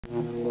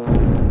Here's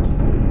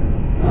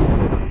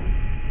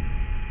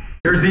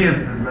Ian.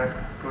 Is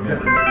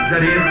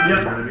that Ian?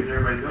 Yep.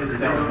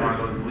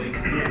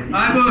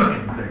 Hi, Book.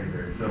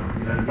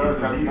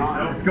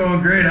 It's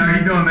going great. How are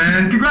you doing,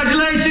 man?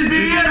 Congratulations,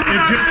 Ian. It just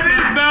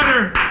got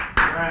better.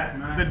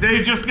 The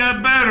day just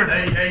got better.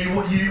 Hey,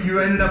 you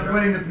ended up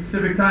winning the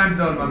Pacific time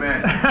zone, my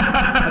man.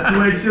 That's the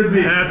way it should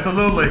be.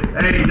 Absolutely.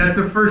 Hey, that's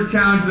the first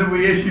challenge that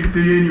we issued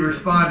to you, and you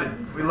responded.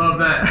 We love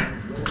that.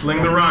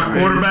 Sling the rock.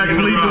 Quarterbacks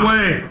lead the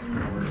way.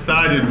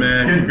 Excited,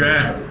 man.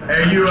 Congrats.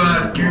 Hey,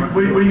 what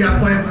do you got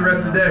planned for the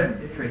rest of the day?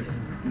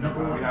 We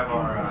have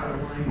our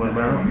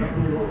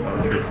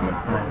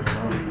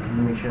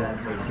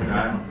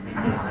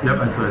Yep,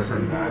 that's what I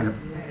said. Yep.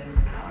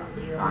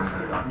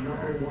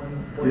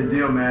 Good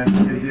deal,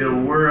 man. Good deal.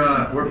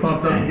 We're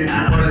pumped up to get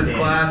you part of this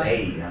class.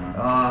 Hey,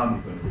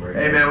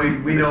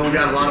 man, we know we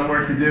got a lot of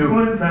work to do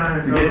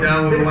to get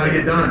done what we want to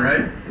get done,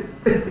 right?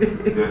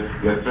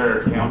 Yes,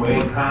 sir. Can't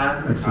wait.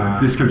 That's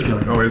this is Coach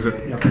Kelly. Oh, is it?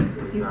 Yep.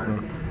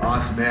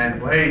 Awesome, man.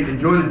 Well, hey,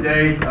 enjoy the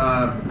day.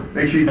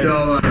 Make sure you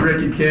tell Rick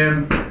and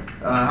Kim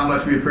how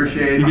much we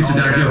appreciate You can sit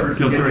all down, their Gil. efforts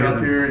Gil, to get sorry. you up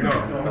here and,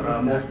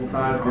 multiple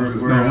times. We're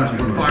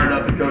No, fired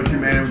up to coach you,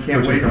 man. We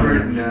can't wait for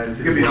it, and it's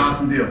going to be an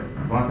awesome deal.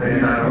 And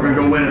we're going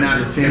to go win a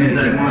national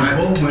championship, all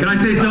right? Can I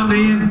say something,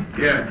 Ian?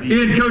 Yeah.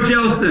 Ian, Coach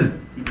Elston.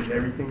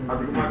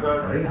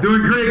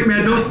 Doing great,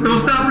 man. Don't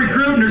stop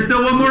recruiting. There's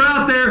still one more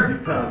out there.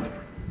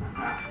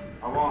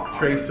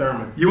 Trey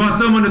Sermon. You want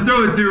someone to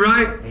throw it to,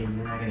 right?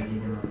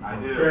 I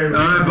do.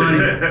 All right, buddy.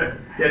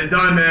 Get it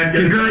done, man.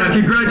 Get it done.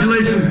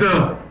 Congratulations,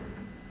 though.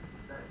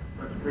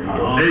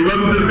 Hey,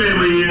 welcome to the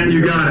family, Ian.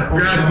 You got it.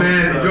 Congrats,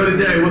 man. Enjoy the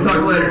day. We'll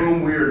talk later.